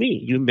did you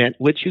mean. You meant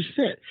what you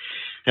said.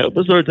 Help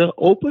us, Lord, to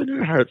open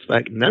our hearts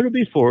like never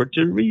before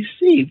to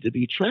receive, to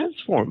be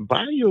transformed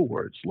by your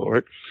words,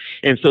 Lord.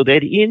 And so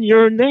that in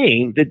your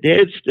name, the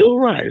dead still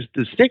rise,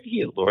 the sick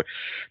healed, Lord.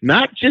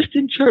 Not just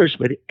in church,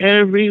 but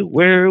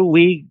everywhere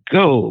we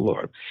go,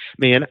 Lord.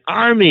 May an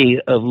army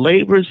of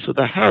laborers for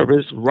the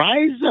harvest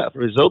rise up,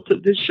 result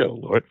of this show,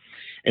 Lord.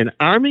 An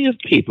army of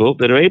people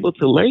that are able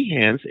to lay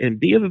hands and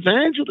be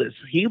evangelists,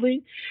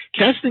 healing,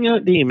 casting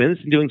out demons,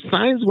 and doing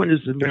signs,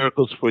 wonders, and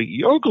miracles for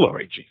your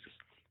glory, Jesus.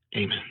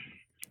 Amen.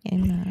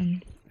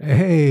 Amen.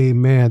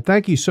 Amen.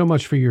 Thank you so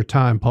much for your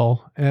time,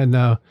 Paul. And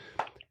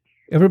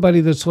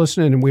everybody that's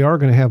listening, and we are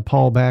going to have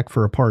Paul back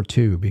for a part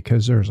 2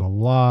 because there's a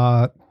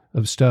lot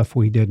of stuff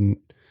we didn't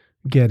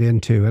get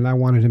into, and I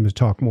wanted him to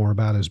talk more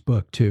about his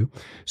book too.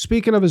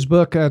 Speaking of his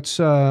book, that's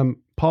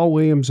Paul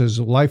Williams'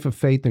 Life of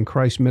Faith in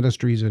Christ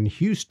Ministries in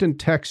Houston,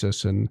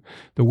 Texas, and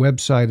the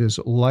website is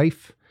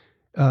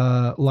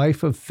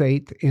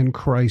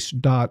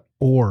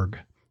lifeoffaithinchrist.org,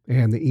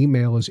 and the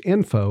email is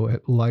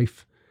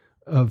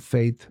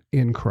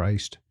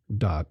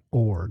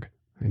info@lifeoffaithinchrist.org.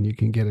 and you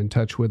can get in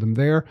touch with him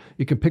there.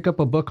 You can pick up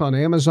a book on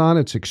Amazon.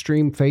 It's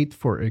Extreme Faith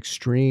for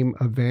Extreme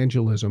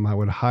Evangelism. I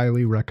would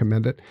highly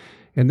recommend it.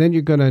 And then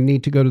you're going to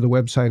need to go to the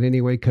website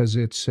anyway, because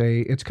it's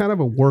kind of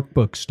a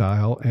workbook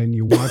style, and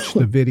you watch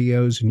the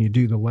videos and you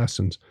do the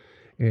lessons,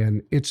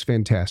 and it's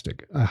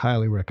fantastic. I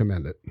highly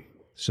recommend it.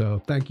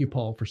 So thank you,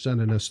 Paul, for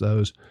sending us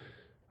those.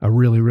 I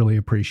really, really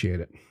appreciate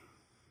it.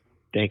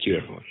 Thank you,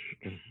 everyone.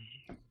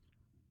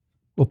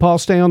 Well, Paul,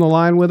 stay on the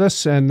line with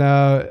us, and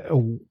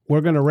we're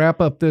going to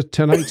wrap up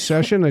tonight's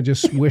session. I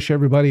just wish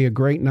everybody a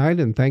great night,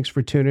 and thanks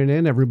for tuning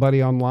in,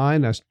 everybody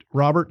online.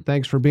 Robert,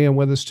 thanks for being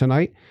with us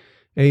tonight.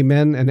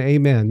 Amen and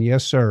amen.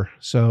 Yes, sir.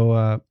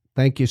 So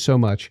thank you so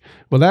much.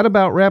 Well, that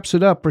about wraps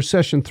it up for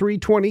session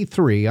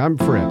 323. I'm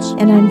Fritz.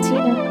 And I'm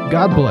Tina.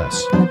 God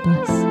bless. God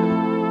bless.